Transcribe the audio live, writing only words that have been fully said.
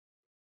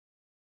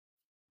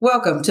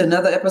Welcome to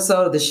another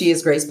episode of the She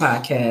is Grace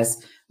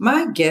podcast.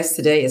 My guest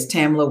today is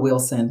Tamla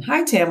Wilson.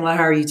 Hi, Tamla.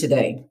 How are you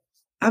today?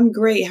 I'm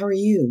great. How are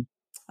you?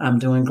 I'm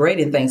doing great,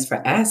 and thanks for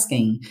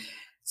asking.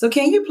 So,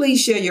 can you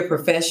please share your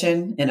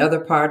profession and other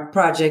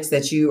projects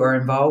that you are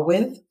involved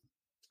with?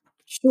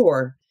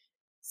 Sure.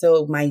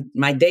 So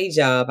my day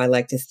job, I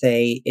like to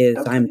say, is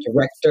I'm Okay.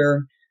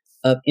 director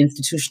of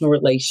institutional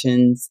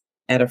relations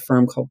at a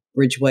firm called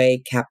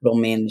Bridgeway Capital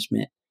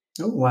Management.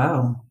 Oh,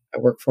 wow. I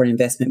work for an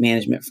investment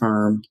management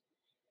firm.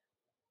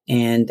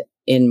 And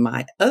in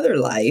my other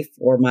life,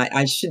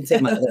 I shouldn't say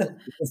my other life,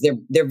 because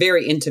they're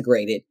very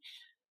integrated.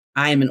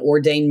 I am an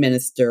ordained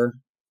minister,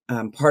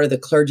 part of the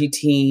clergy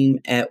team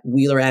at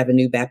Wheeler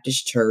Avenue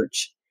Baptist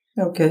Church,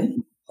 Okay.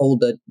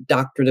 hold a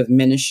doctorate of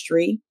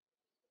ministry,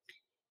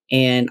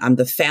 and I'm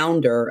the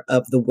founder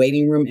of the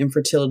Waiting Room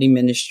Infertility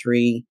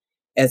Ministry,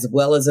 as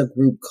well as a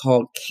group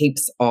called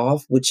Capes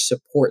Off, which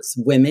supports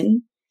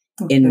women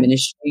in Okay.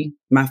 ministry.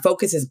 My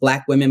focus is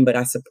Black women, but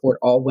I support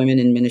all women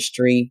in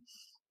ministry,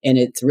 and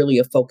it's really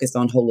a focus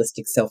on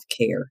holistic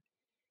self-care.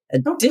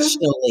 Okay.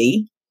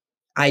 Additionally,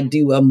 I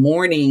do a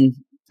morning,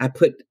 I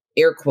put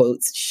air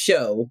quotes,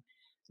 show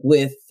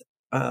with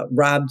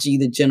Rob G,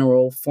 the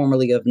general,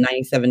 formerly of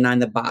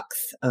 97.9 The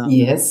Box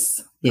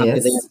Yes. Yes.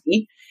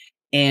 popularity.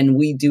 And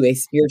we do a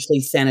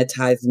spiritually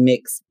sanitized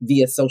mix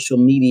via social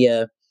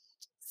media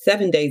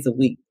 7 days a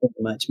week, pretty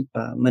much,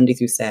 Monday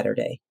through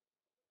Saturday.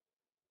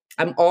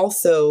 I'm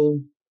also,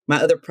 my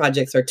other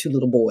projects are two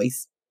little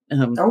boys.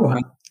 Oh, My,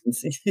 wow.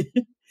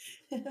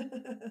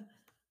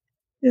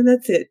 and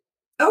that's it.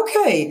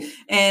 Okay.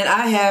 And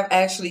I have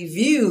actually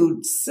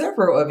viewed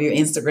several of your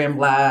Instagram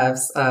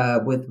lives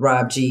with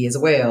Rob G as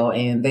well,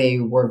 and they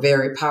were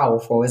very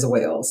powerful as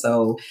well.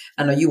 So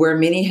I know you wear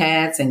many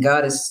hats, and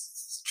God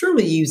is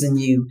truly using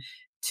you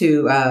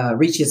to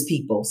reach his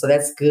people. So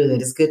that's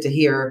good. It's good to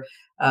hear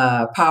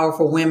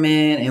powerful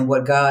women and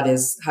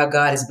how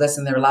God is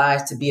blessing their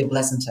lives to be a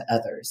blessing to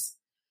others.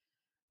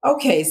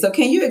 Okay. So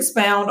can you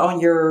expound on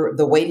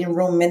the waiting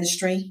room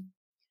ministry?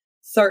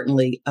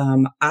 Certainly.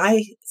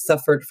 I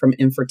suffered from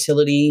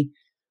infertility.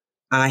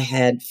 I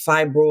had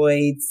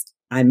fibroids.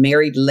 I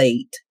married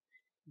late.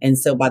 And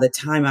so by the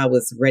time I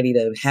was ready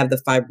to have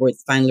the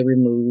fibroids finally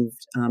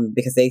removed,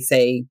 because they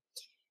say,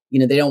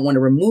 they don't want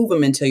to remove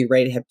them until you're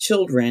ready to have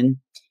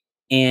children.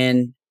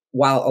 And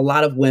while a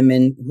lot of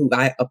women who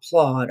I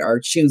applaud are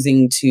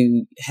choosing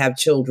to have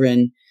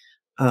children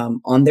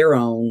on their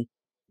own,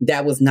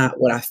 that was not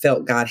what I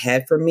felt God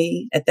had for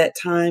me at that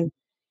time.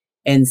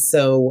 And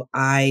so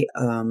I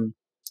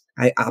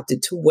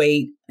opted to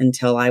wait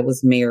until I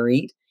was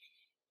married,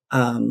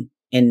 and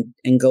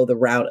go the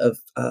route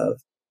of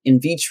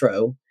in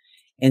vitro.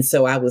 And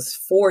so I was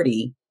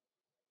 40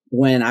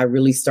 when I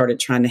really started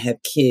trying to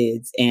have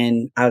kids,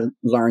 and I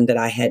learned that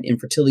I had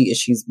infertility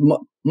issues,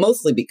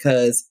 mostly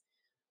because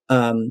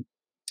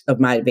of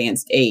my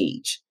advanced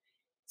age.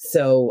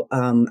 So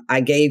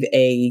I gave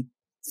a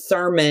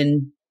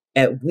sermon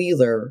at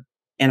Wheeler,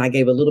 and I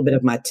gave a little bit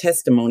of my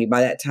testimony.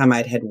 By that time,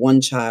 I'd had one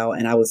child,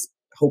 and I was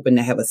hoping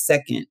to have a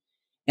second.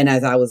 And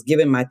as I was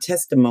giving my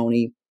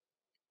testimony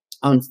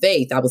on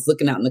faith, I was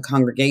looking out in the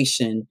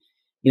congregation,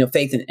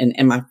 faith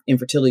and my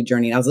infertility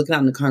journey. And I was looking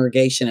out in the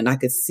congregation, and I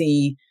could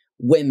see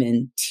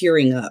women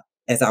tearing up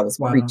as I was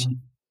Wow.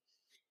 preaching.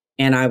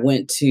 And I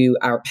went to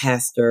our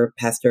pastor,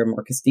 Pastor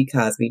Marcus D.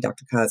 Cosby,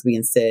 Dr. Cosby,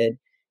 and said,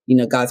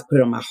 God's put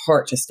it on my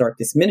heart to start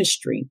this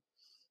ministry.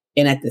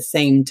 And at the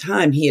same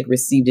time, he had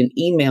received an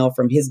email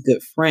from his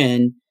good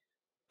friend,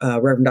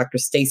 Reverend Dr.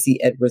 Stacy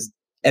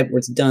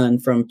Edwards Dunn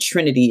from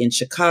Trinity in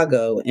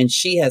Chicago. And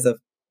she has a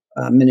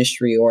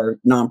ministry or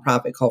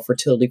nonprofit called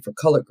Fertility for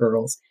Colored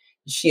Girls.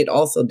 She had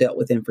also dealt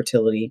with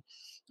infertility.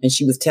 And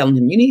she was telling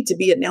him, you need to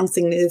be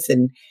announcing this.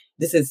 And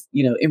this is,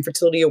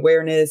 infertility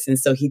awareness. And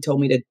so he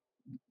told me to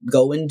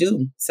go and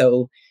do.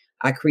 So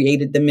I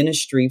created the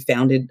ministry,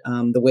 founded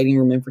the Waiting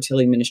Room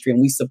Infertility Ministry,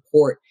 and we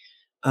support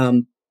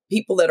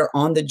people that are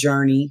on the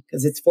journey,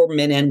 because it's for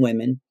men and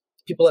women,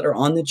 people that are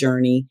on the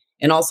journey,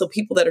 and also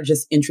people that are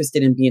just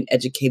interested in being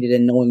educated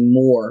and knowing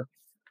more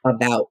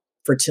about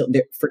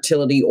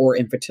fertility or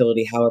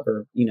infertility,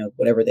 however,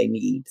 whatever they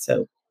need.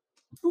 So,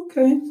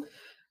 Okay.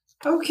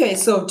 Okay.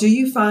 So do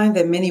you find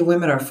that many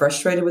women are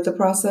frustrated with the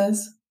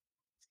process?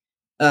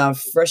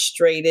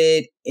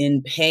 frustrated,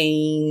 in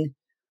pain,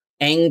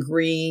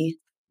 angry.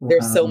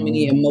 There's so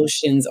many Wow.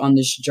 emotions on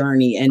this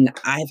journey. And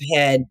I've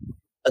had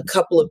a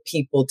couple of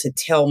people to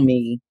tell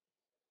me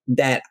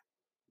that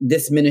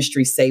this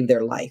ministry saved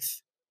their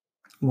life.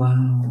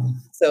 Wow.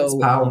 That's So,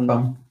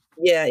 powerful.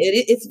 yeah,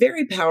 it's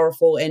very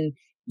powerful. And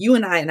you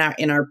and I,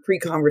 in our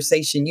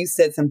pre-conversation, you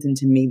said something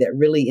to me that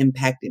really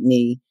impacted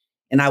me.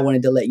 And I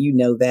wanted to let you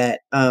know that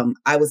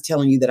I was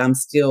telling you that I'm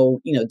still,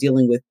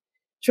 dealing with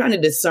trying to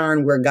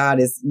discern where God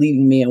is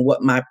leading me and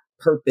what my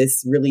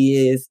purpose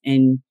really is.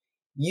 And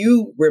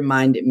you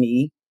reminded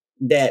me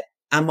that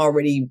I'm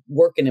already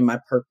working in my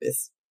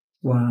purpose,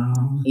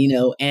 Wow.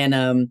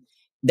 and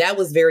that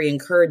was very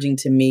encouraging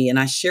to me. And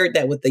I shared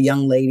that with the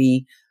young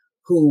lady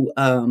who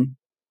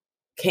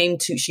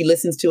she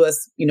listens to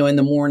us, in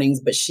the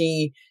mornings, but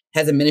she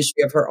has a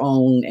ministry of her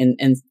own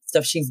and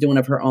stuff she's doing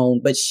of her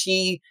own. But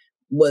she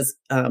was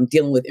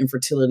dealing with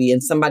infertility,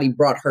 and somebody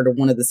brought her to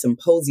one of the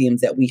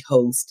symposiums that we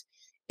host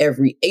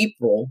every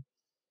April.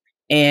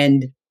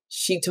 And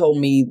she told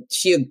me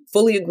she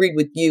fully agreed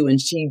with you. And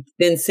she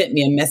then sent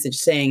me a message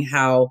saying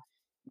how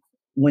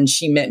when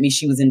she met me,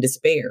 she was in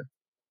despair.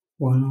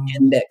 Wow.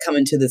 And that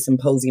coming to the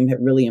symposium had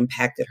really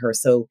impacted her.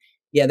 So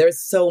yeah,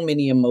 there's so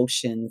many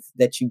emotions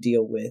that you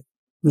deal with.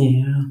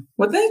 Yeah.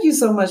 Well, thank you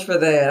so much for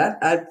that.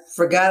 I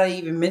forgot I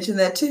even mentioned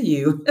that to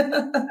you.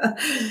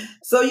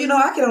 So,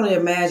 I can only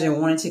imagine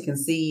wanting to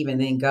conceive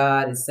and then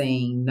God is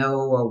saying no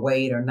or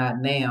wait or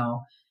not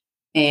now.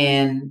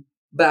 And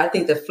but I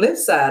think the flip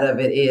side of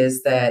it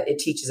is that it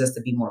teaches us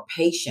to be more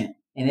patient.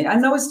 And I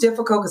know it's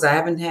difficult because I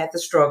haven't had the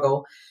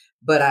struggle,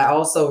 but I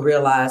also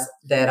realize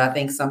that I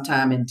think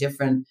sometime in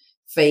different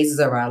phases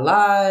of our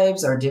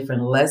lives or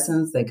different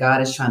lessons that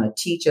God is trying to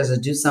teach us or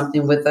do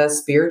something with us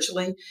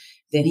spiritually,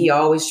 then he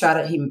always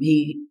tries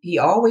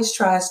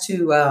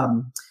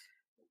to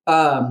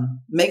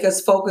make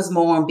us focus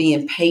more on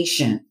being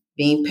patient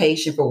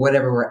for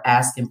whatever we're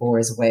asking for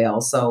as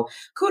well. So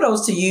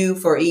kudos to you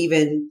for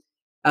even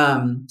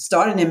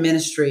starting in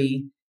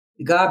ministry.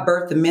 God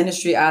birthed the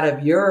ministry out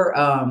of your,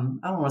 I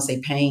don't want to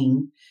say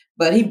pain,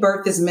 but he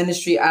birthed this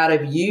ministry out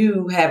of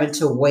you having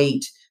to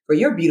wait for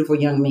your beautiful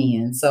young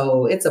men.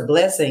 So it's a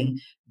blessing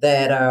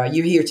that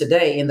you're here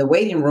today. In the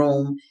waiting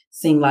room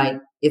seem like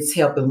it's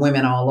helping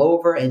women all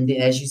over. And then,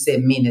 as you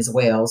said, men as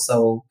well.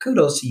 So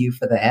kudos to you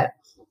for that.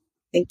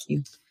 Thank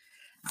you.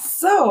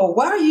 So,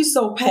 why are you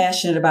so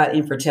passionate about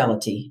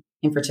infertility?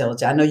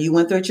 Infertility. I know you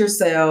went through it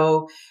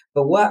yourself,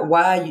 but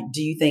why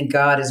do you think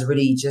God is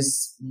really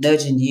just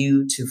nudging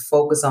you to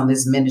focus on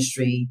this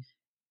ministry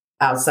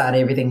outside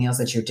of everything else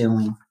that you're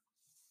doing?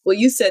 Well,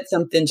 you said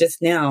something just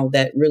now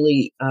that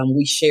really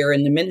we share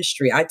in the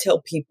ministry. I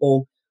tell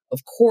people,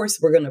 of course,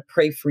 we're going to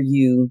pray for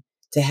you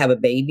to have a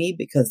baby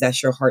because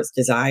that's your heart's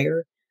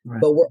desire. Right.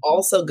 But we're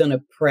also going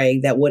to pray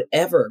that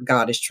whatever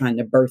God is trying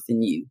to birth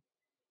in you,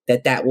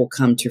 that will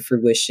come to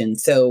fruition.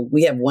 So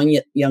we have one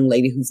young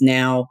lady who's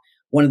now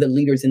one of the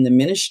leaders in the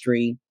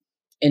ministry,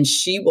 and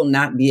she will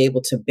not be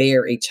able to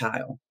bear a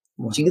child.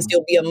 Wow. She can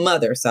still be a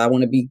mother. So I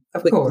want to be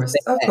quick to say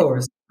of that.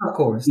 course, of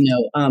course.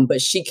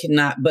 But she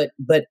cannot.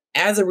 But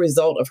as a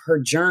result of her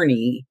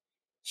journey,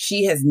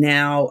 she has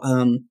now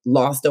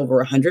lost over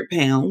 100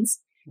 pounds.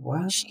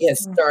 Wow. She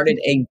has started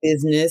a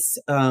business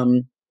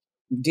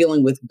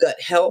dealing with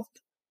gut health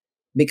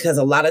because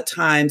a lot of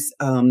times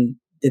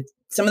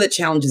some of the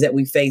challenges that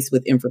we face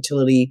with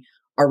infertility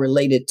are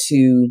related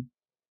to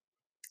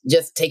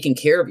just taking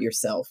care of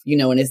yourself,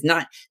 and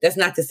that's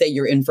not to say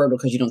you're infertile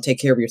because you don't take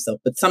care of yourself,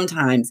 but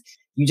sometimes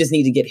you just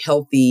need to get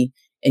healthy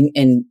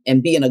and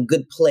be in a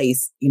good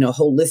place,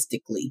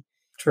 holistically.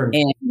 True.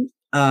 And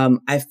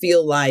I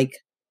feel like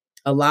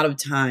a lot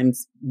of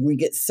times we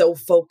get so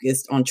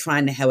focused on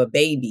trying to have a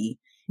baby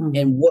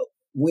and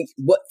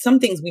what some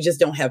things we just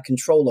don't have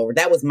control over.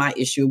 That was my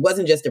issue. It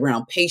wasn't just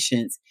around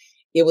patience.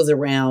 It was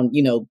around,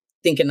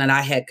 thinking that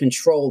I had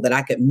control, that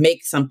I could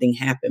make something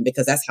happen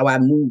because that's how I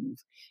move.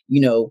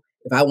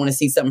 If I want to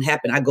see something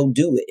happen, I go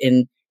do it.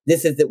 And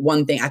this is the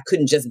one thing I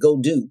couldn't just go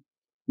do,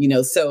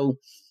 so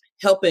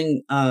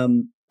helping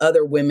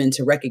other women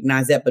to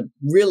recognize that, but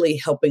really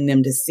helping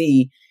them to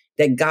see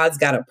that God's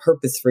got a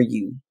purpose for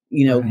you.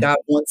 Right. God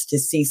wants to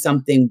see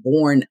something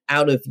born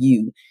out of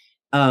you.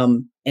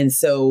 And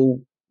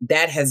so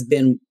that has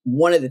been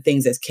one of the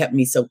things that's kept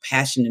me so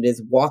passionate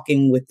is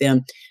walking with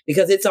them,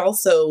 because it's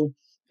also,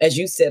 as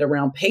you said,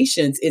 around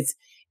patience, it's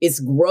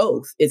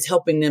growth. It's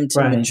helping them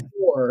to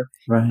mature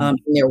in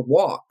their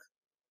walk.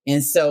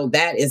 And so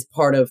that is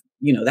part of,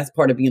 that's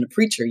part of being a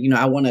preacher.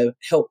 I want to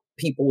help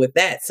people with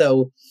that.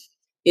 So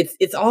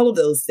it's all of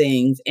those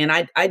things. And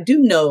I do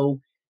know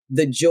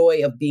the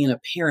joy of being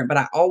a parent, but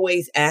I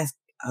always ask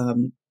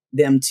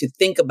them to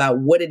think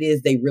about what it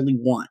is they really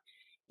want.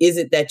 Is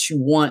it that you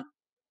want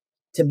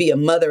to be a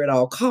mother at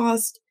all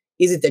costs?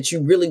 Is it that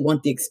you really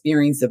want the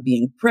experience of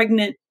being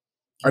pregnant?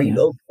 Are you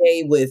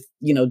okay with,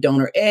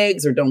 donor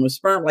eggs or donor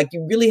sperm? Like,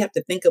 you really have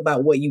to think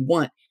about what you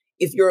want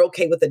if you're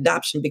okay with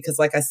adoption, because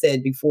like I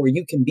said before,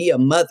 you can be a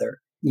mother.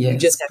 Yes. You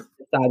just have to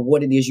decide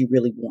what it is you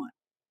really want.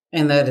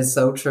 And that is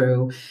so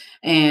true.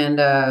 And,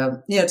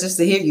 just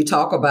to hear you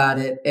talk about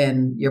it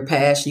and your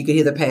passion, you can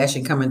hear the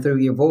passion coming through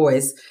your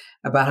voice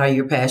about how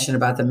you're passionate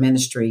about the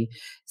ministry.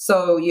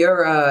 So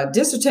your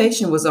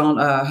dissertation was on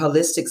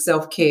holistic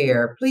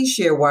self-care. Please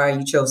share why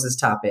you chose this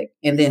topic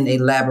and then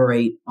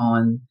elaborate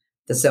on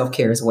the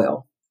self-care as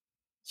well.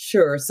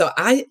 Sure. So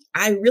I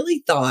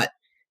really thought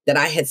that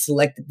I had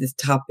selected this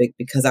topic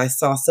because I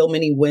saw so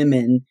many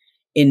women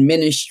in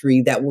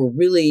ministry that were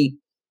really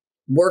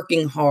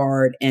working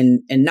hard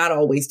and not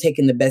always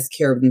taking the best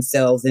care of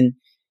themselves. And,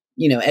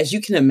 as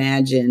you can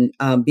imagine,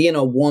 being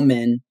a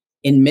woman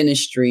in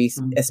ministry,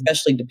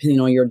 especially depending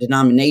on your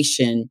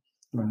denomination,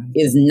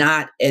 is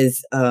not as,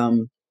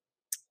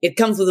 it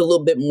comes with a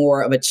little bit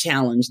more of a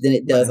challenge than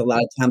it does a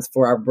lot of times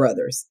for our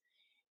brothers.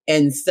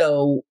 And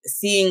so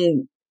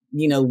seeing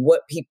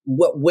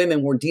what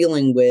women were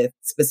dealing with,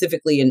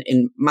 specifically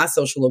in my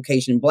social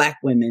location, Black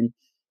women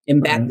in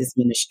Right. Baptist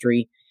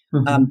ministry.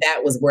 Mm-hmm.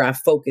 That was where I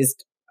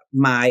focused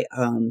my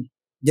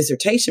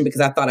dissertation,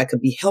 because I thought I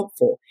could be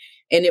helpful.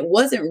 And it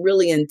wasn't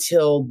really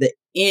until the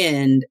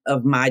end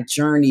of my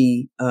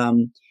journey,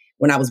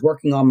 when I was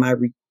working on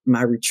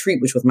my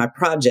retreat, which was my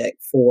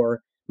project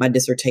for my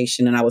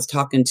dissertation, and I was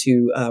talking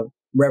to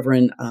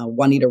Reverend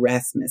Juanita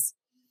Rasmus.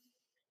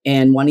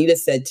 And Juanita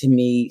said to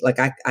me, like,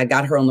 I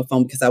got her on the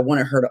phone because I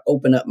wanted her to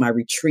open up my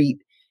retreat,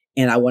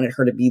 and I wanted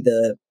her to be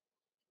the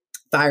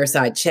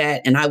fireside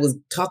chat. And I was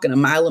talking a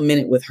mile a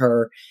minute with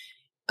her.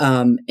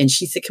 And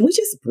she said, "Can we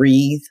just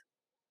breathe?"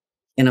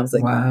 And I was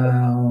like,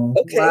 Wow.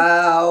 "Okay."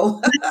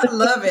 Wow. I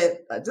love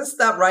it. Just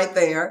stop right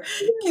there.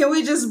 Can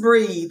we just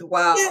breathe? Yeah.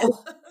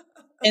 Wow.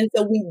 And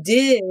so we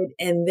did.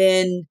 And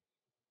then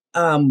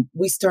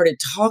we started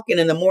talking.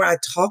 And the more I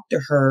talked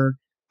to her,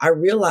 I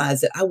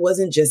realized that I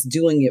wasn't just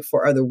doing it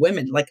for other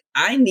women. Like,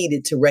 I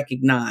needed to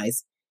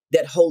recognize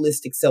that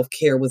holistic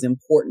self-care was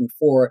important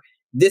for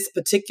this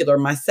particular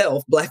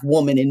myself, Black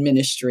woman in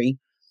ministry.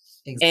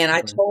 And I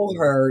Exactly. told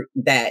her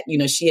that,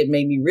 she had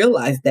made me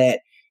realize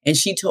that. And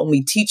she told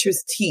me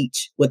teachers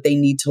teach what they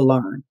need to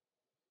learn.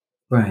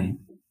 Right.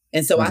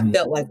 And so I Right.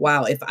 felt like,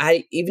 wow,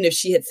 even if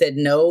she had said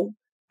no,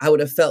 I would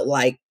have felt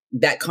like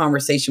that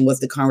conversation was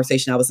the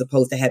conversation I was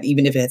supposed to have,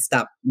 even if it had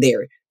stopped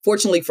there.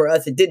 Fortunately for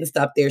us, it didn't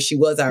stop there. She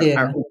was our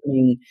Yeah.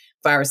 opening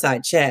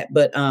fireside chat.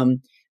 But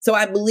so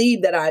I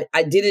believe that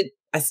I did it.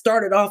 I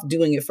started off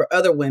doing it for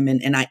other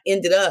women, and I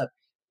ended up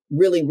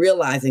really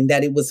realizing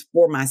that it was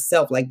for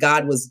myself. Like,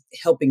 God was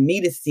helping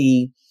me to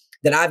see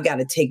that I've got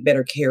to take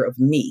better care of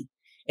me.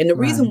 And the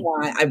reason Right.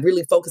 why I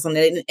really focus on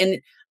that,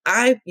 and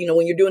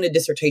when you're doing a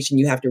dissertation,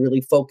 you have to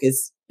really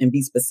focus and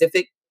be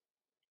specific.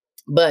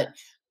 But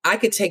I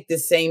could take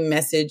this same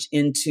message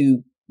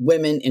into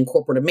women in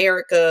corporate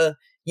America,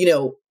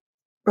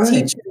 Right.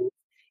 teachers.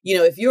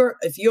 If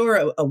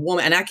you're a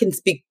woman, and I can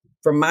speak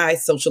from my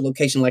social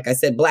location, like I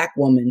said, Black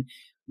woman,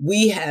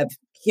 we have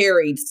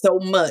carried so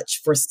much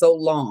for so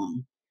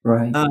long.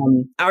 Right.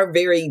 Our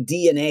very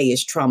DNA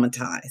is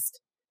traumatized.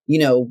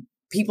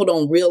 People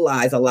don't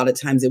realize a lot of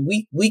times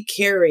that we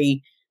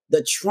carry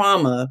the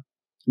trauma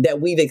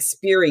that we've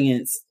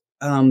experienced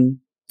from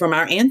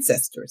our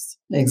ancestors.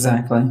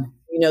 Exactly.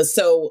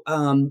 So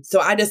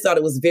I just thought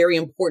it was very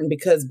important,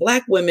 because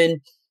Black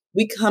women,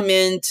 we come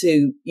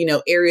into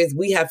areas,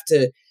 we have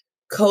to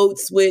code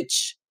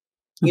switch.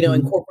 In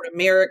Mm-hmm. corporate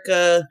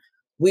America,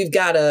 we've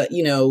got to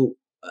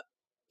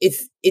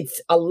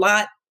it's a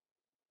lot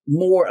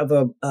more of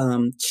a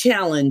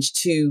challenge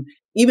to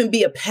even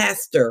be a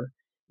pastor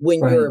when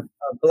Right. you're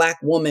a Black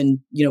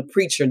woman,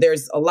 preacher.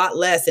 There's a lot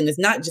less, and it's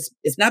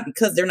not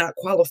because they're not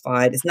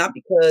qualified. It's not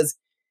because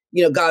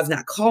God's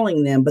not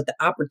calling them, but the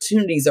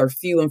opportunities are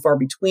few and far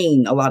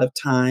between a lot of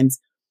times.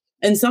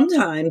 And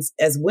sometimes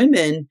as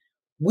women,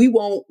 we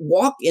won't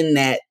walk in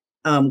that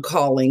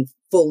calling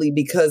fully,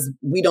 because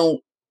we don't.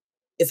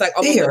 It's like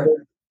almost like,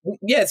 Fear.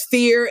 yes,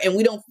 fear, and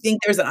we don't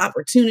think there's an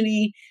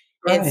opportunity.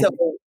 And Right. so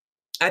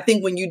I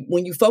think when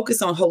you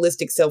focus on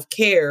holistic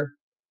self-care,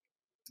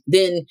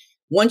 then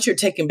once you're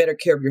taking better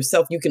care of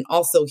yourself, you can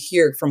also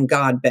hear from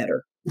God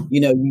better. You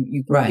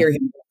can Right. hear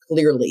him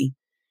clearly.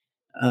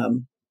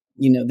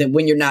 That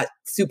when you're not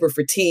super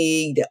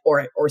fatigued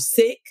or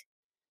sick.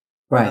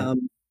 Right.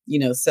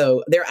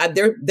 So there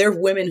are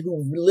women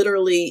who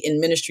literally in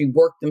ministry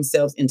work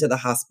themselves into the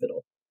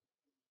hospital.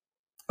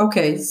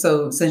 Okay,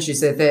 so since you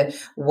said that,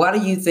 why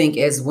do you think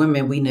as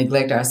women we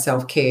neglect our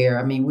self care?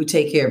 I mean, we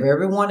take care of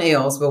everyone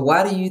else, but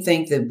why do you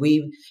think that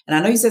and I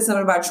know you said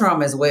something about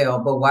trauma as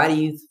well, but why do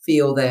you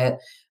feel that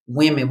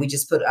women, we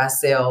just put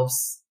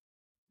ourselves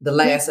at the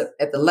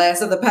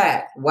last of the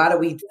pack? Why do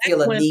we Black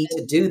feel a women, need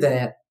to do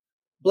that?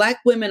 Black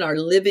women are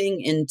living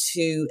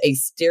into a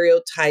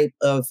stereotype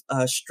of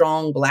a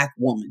strong Black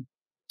woman.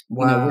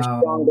 We're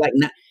strong, Wow. Black,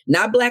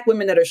 not Black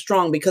women that are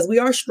strong, because we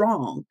are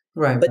strong,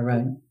 Right, but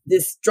right,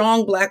 this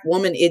strong Black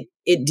woman, it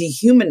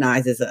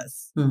dehumanizes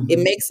us. right. It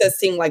Hmm. makes us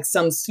seem like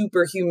some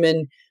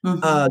superhuman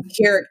Hmm.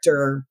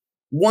 character,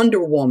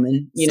 Wonder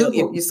Woman.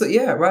 If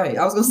Yeah, right.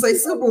 I was going to say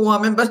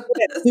Superwoman, but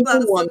it's not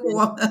a Superwoman,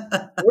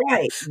 Superwoman.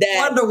 right?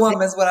 That, Wonder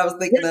Woman is what I was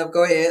thinking of.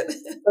 Go ahead.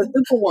 a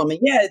superwoman,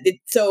 yeah.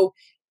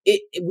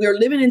 We're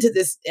living into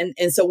this,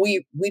 and so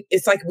we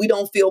it's like we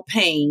don't feel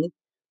pain.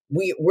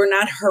 We're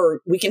not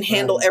hurt. We can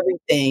handle Right,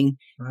 everything.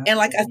 And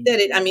like I right,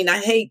 said, I mean, I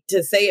hate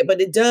to say it,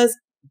 but it does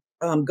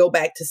go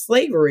back to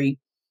slavery,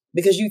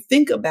 because you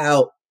think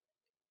about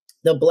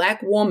the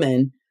Black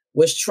woman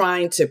was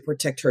trying to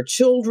protect her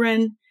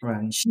children.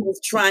 right, She was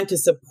trying to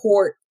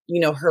support,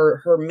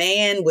 her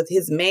man with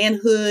his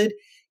manhood,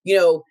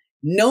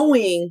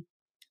 knowing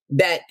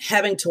that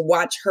having to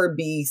watch her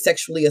be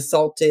sexually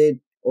assaulted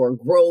or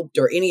groped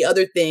or any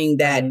other thing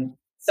that right.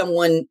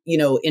 someone,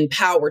 in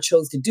power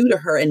chose to do to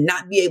her, and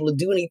not be able to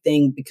do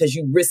anything because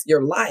you risk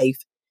your life,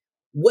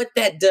 what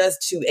that does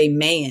to a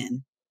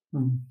man.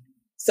 Hmm.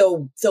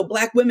 So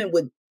Black women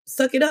would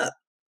suck it up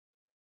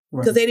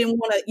because Right. they didn't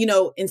want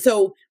to, and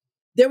so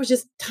there was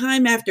just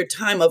time after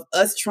time of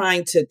us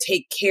trying to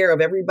take care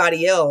of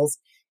everybody else.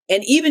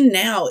 And even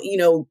now,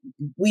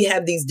 we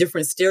have these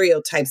different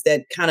stereotypes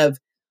that kind of,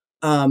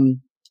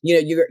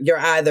 you're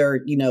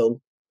either,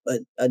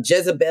 a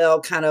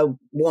Jezebel kind of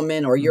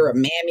woman, or you're a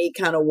Mhm. mammy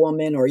kind of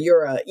woman, or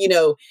you're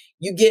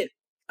you get,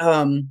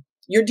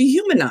 you're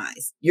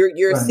dehumanized.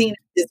 You're Right. seen as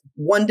this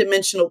one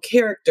dimensional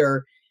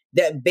character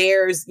that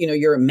bears,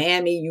 you're a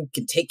mammy, you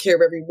can take care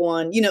of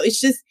everyone. It's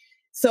just,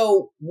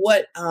 so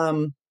what,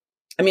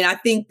 I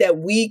think that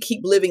we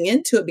keep living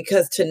into it,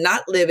 because to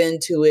not live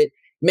into it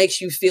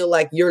makes you feel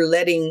like you're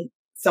letting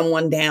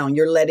someone down.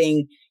 You're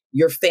letting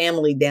your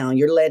family down.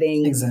 You're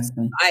letting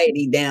Exactly.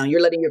 society down.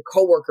 You're letting your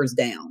coworkers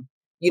down.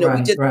 We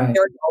Right. just Right.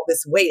 carry all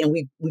this weight, and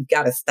we've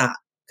got to stop,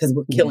 because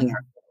we're killing Yeah.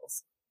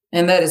 ourselves.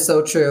 And that is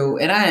so true.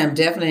 And I am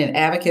definitely an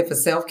advocate for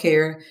self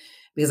care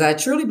because I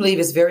truly believe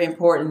it's very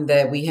important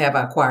that we have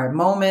our quiet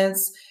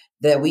moments,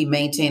 that we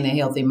maintain a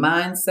healthy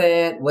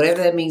mindset,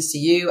 whatever that means to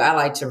you. I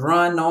like to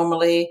run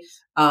normally,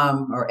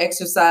 or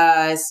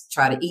exercise,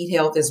 try to eat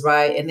health is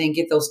right, and then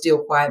get those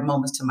still quiet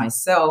moments to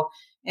myself.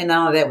 And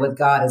honor that with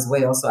God as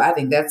well. So I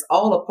think that's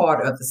all a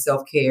part of the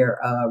self care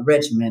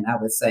regimen, I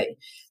would say.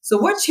 So,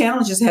 what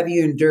challenges have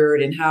you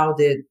endured, and how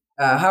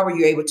were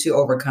you able to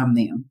overcome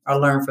them or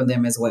learn from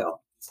them as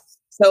well?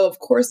 So of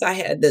course I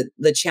had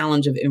the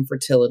challenge of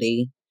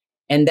infertility,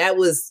 and that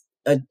was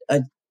a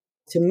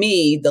to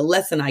me, the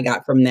lesson I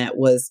got from that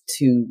was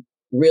to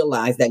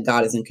realize that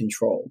God is in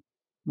control.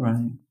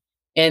 Right.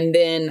 And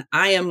then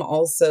I am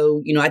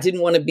also, I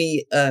didn't want to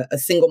be a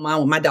single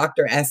mom. When my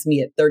doctor asked me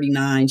at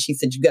 39, she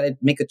said, "You got to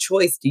make a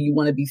choice. Do you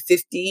want to be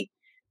 50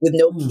 with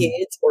no Mm,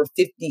 kids, or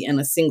 50 and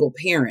a single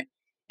parent?"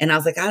 And I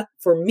was like,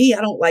 for me, I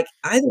don't like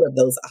either of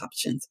those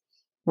options.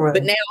 But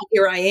right. now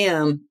here I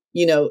am,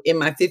 in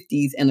my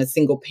 50s and a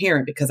single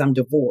parent, because I'm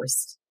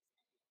divorced.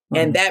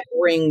 And Right. that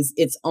brings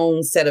its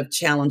own set of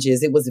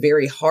challenges. It was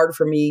very hard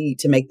for me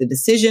to make the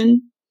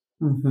decision.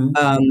 Hmm.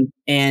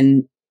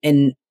 And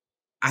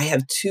I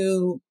have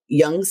two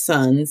young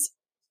sons,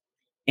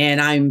 and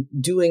I'm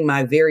doing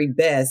my very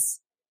best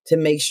to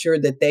make sure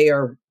that they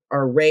are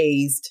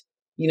raised,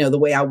 the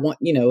way I want,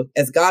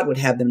 as God would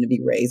have them to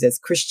be raised, as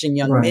Christian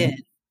young Right. men.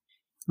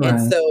 And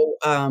Right. so,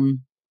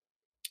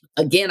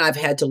 again, I've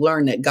had to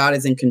learn that God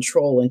is in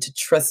control, and to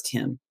trust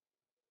Him.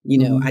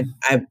 Mm,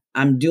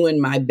 I'm doing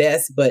my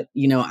best, but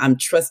I'm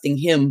trusting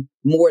Him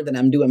more than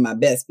I'm doing my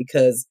best,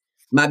 because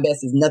my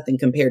best is nothing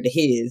compared to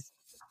His.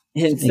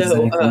 And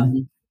so,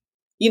 exactly.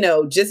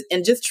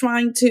 just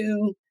trying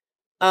to,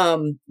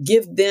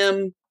 give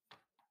them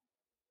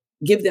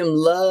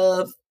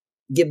love,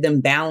 give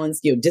them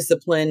balance,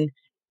 discipline,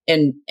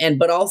 and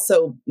but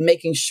also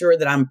making sure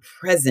that I'm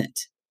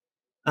present,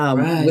 with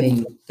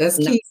Right. That's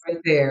not, key right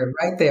there.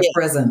 Right there. yeah.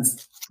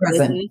 Presence.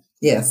 Present. Mhm.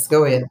 Yes.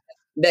 Go ahead.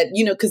 That,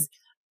 because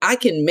I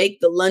can make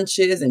the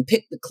lunches and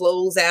pick the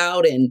clothes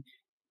out and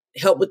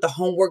help with the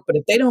homework, but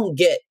if they don't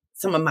get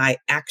some of my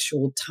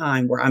actual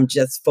time where I'm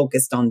just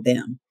focused on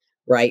them,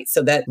 right?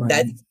 So that's,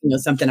 Right.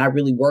 something I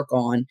really work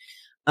on.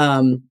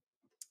 Um,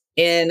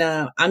 and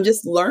I'm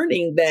just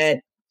learning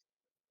that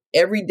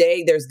every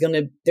day there's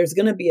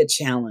gonna be a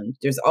challenge.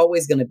 There's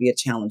always gonna be a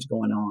challenge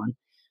going on,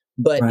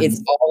 but Right.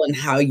 it's all in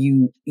how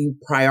you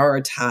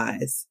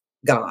prioritize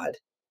God,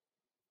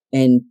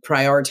 and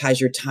prioritize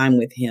your time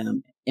with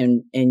Him,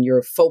 and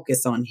your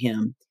focus on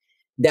Him,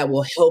 that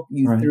will help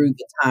you Right. through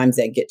the times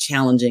that get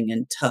challenging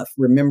and tough,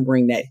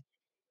 remembering that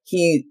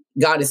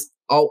God is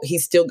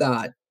He's still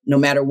God, no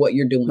matter what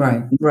you're doing, Right. no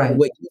matter Right.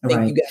 what you think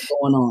Right. you got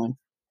going on.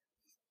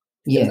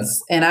 Yeah.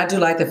 Yes. And I do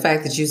like the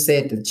fact that you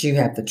said that you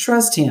have to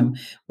trust him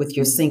with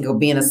your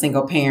being a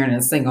single parent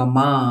and a single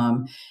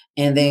mom.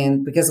 And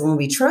then because when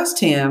we trust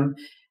him,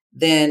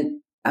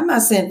 then I'm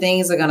not saying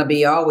things are going to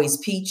be always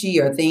peachy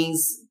or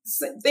things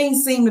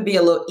seem to be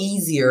a little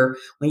easier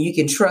when you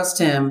can trust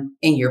him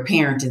in your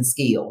parenting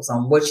skills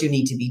on what you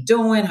need to be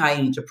doing, how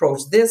you need to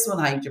approach this one,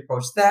 how you need to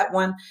approach that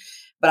one.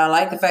 But I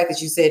like the fact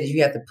that you said that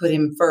you have to put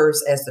him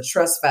first as the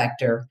trust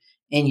factor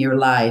in your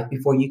life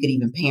before you could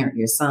even parent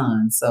your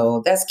son.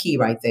 So that's key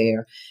right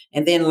there.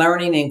 And then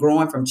learning and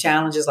growing from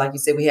challenges, like you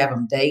said, we have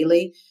them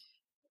daily.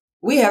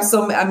 We have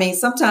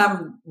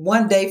sometimes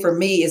one day for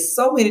me is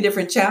so many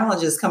different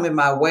challenges coming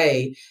my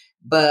way.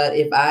 But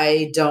if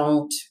I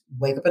don't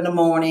wake up in the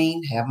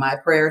morning, have my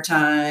prayer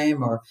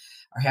time or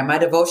have my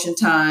devotion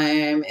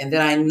time, and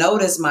then I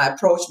notice my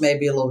approach may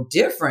be a little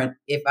different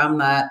if I'm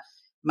not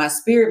my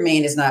spirit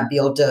man is not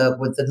built up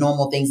with the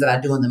normal things that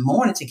I do in the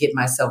morning to get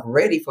myself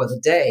ready for the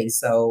day.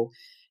 So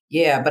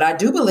yeah, but I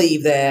do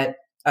believe that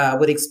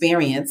with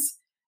experience,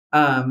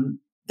 um,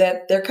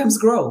 that there comes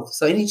growth.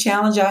 So any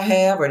challenge I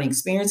have or any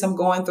experience I'm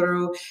going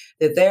through,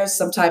 that there's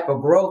some type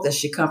of growth that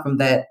should come from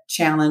that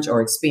challenge or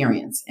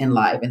experience in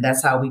life. And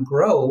that's how we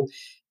grow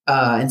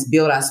and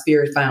build our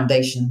spirit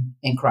foundation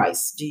in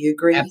Christ. Do you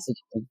agree?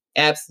 Absolutely.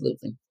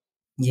 Absolutely.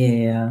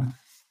 Yeah.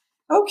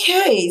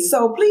 Okay.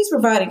 So please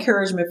provide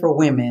encouragement for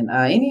women.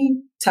 Any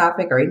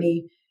topic or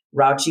any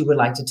route you would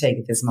like to take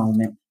at this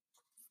moment?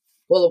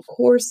 Well, of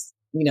course,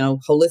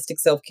 holistic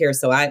self-care.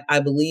 So I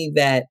believe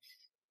that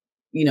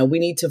we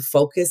need to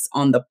focus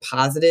on the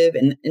positive.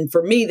 And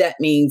for me, that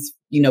means,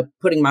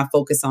 putting my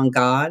focus on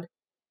God,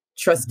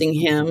 trusting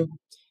Him.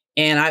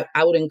 And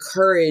I would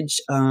encourage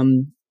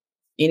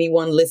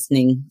anyone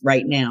listening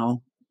right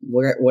now,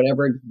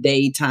 whatever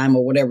day, time,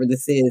 or whatever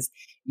this is,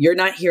 you're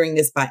not hearing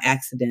this by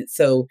accident.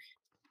 So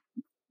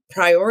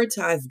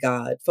prioritize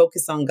God,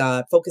 focus on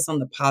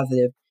the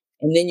positive,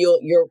 and then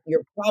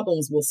your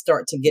problems will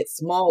start to get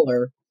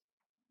smaller.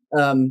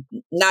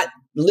 Not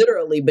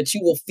literally, but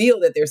you will feel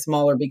that they're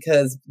smaller,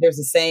 because there's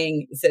a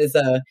saying, it says,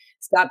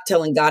 stop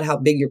telling God how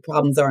big your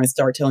problems are and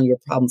start telling your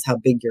problems how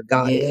big your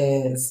God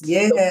is.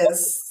 Yes. So focus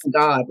Yes. on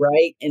God,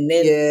 right? And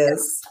then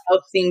Yes.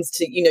 else seems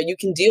to, you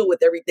can deal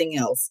with everything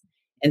else.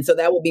 And so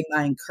that will be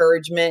my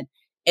encouragement.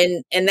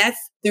 And that's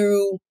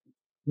through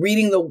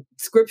reading the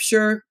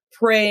scripture,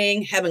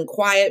 praying, having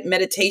quiet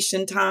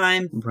meditation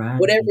time, Right.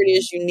 whatever it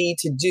is you need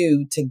to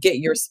do to get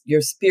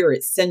your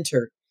spirit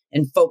centered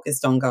and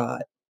focused on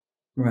God.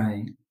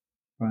 Right.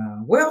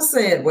 Wow. Well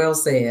said. Well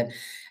said.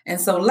 And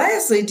so,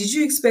 lastly, did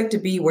you expect to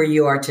be where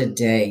you are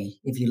today?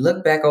 If you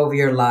look back over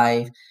your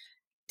life,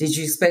 did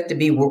you expect to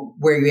be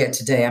where you're at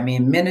today? I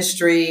mean,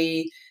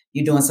 ministry,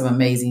 you're doing some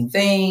amazing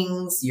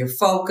things, you're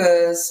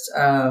focused,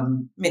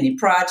 many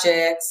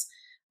projects.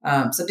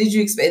 So, did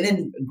you expect, and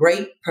then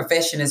great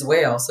profession as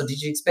well. So,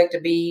 did you expect to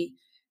be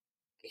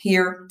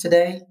here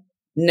today?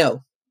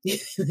 No,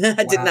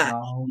 I did not.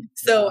 Wow.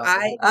 So Wow.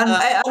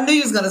 I knew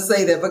you was going to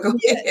say that, but go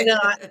yeah, no,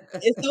 ahead.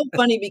 it's so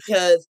funny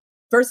because,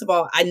 first of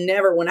all,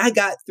 when I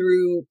got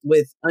through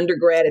with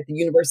undergrad at the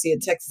University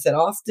of Texas at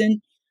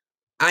Austin,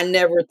 I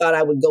never thought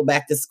I would go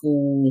back to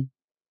school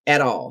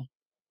at all.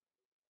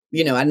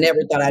 I never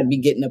thought I'd be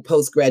getting a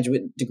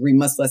postgraduate degree,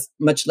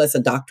 much less a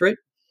doctorate.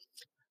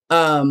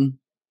 Um,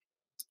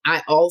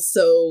 I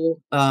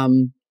also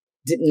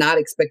did not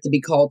expect to be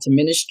called to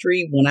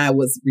ministry. When I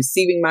was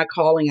receiving my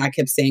calling, I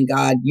kept saying,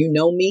 God, you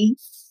know me?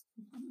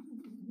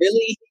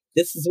 Really?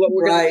 This is what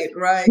we're going to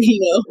Right, right,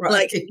 do?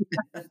 right.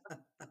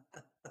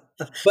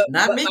 But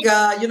Not me,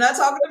 God. You're not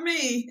talking to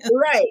me.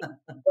 right.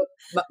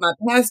 But my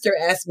pastor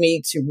asked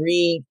me to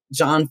read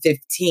John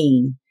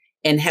 15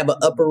 and have an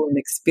upper room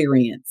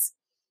experience.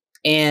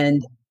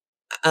 And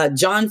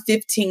John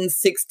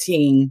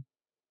 15:16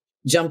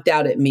 jumped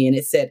out at me, and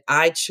it said,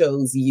 I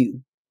chose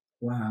you.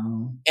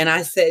 Wow. And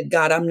I said,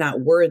 God, I'm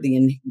not worthy.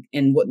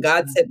 And what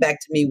God said back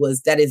to me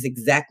was, that is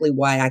exactly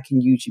why I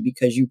can use you,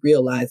 because you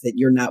realize that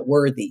you're not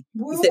worthy.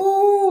 He said,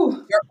 Woo!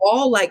 you're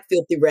all like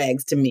filthy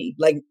rags to me.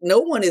 Like, no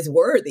one is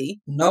worthy.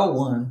 No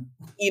one.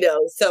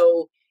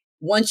 So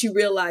once you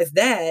realize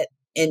that,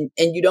 and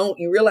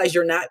you realize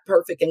you're not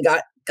perfect, and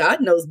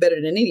God knows better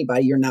than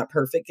anybody you're not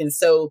perfect. And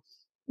so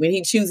when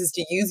He chooses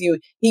to use you,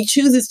 He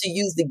chooses to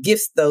use the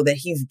gifts, though, that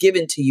He's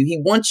given to you. He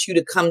wants you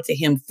to come to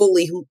Him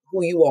fully, who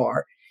you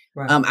are.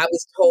 Right. I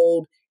was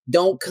told,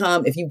 don't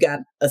come if you've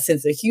got a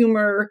sense of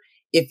humor,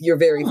 if you're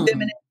very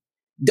feminine.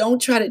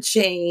 Don't try to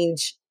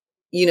change,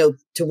 to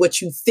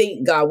what you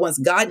think God wants.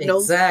 God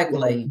knows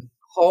Exactly.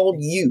 called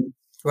you.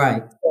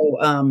 Right.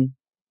 So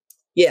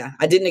yeah,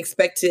 I didn't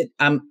expect it.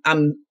 I'm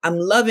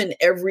loving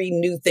every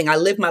new thing. I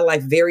live my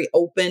life very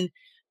open.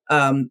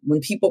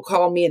 When people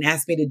call me and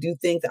ask me to do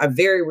things, I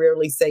very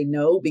rarely say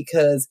no,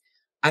 because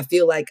I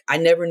feel like I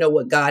never know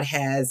what God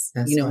has,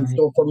 That's in right.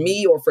 store for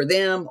me or for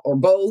them or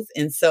both.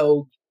 And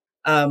so,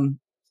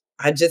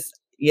 I just,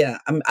 yeah,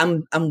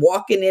 I'm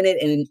walking in it,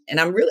 and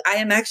I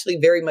am actually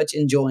very much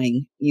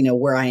enjoying,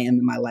 where I am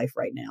in my life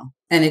right now.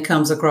 And it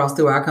comes across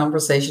through our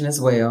conversation as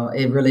well.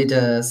 It really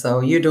does. So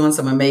you're doing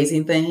some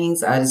amazing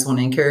things. I just want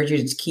to encourage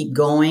you to keep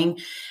going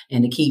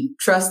and to keep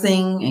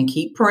trusting and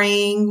keep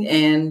praying.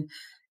 And,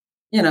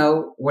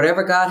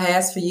 whatever God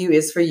has for you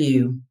is for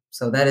you.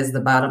 So that is the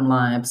bottom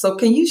line. So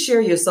can you share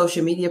your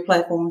social media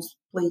platforms,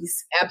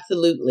 please?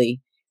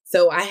 Absolutely.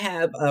 So I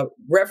have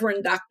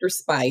Reverend Dr.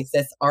 Spice.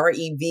 That's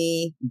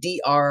REVDRSPICE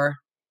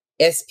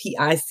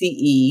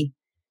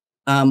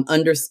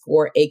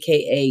 _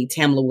 AKA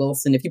Tamla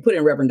Wilson. If you put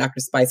in Reverend Dr.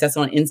 Spice, that's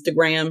on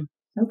Instagram.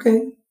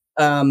 Okay.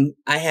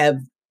 I have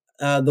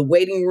the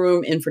Waiting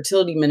Room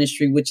Infertility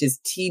Ministry, which is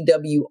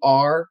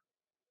TWR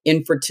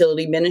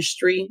Infertility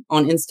Ministry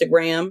on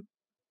Instagram.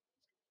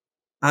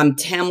 I'm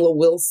Tamla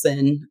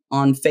Wilson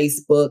on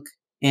Facebook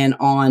and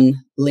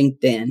on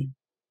LinkedIn.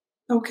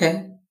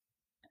 Okay.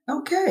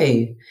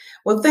 Okay.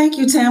 Well, thank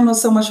you, Tamla,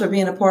 so much for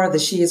being a part of the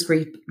She is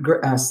Great,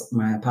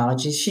 my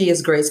apologies, She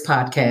is Grace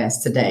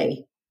podcast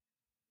today.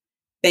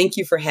 Thank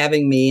you for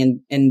having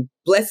me, and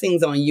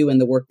blessings on you and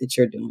the work that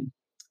you're doing.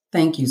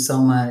 Thank you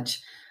so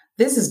much.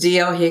 This is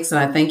DL Hicks, and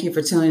I thank you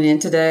for tuning in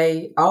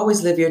today.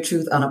 Always live your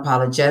truth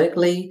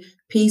unapologetically.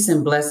 Peace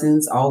and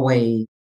blessings always.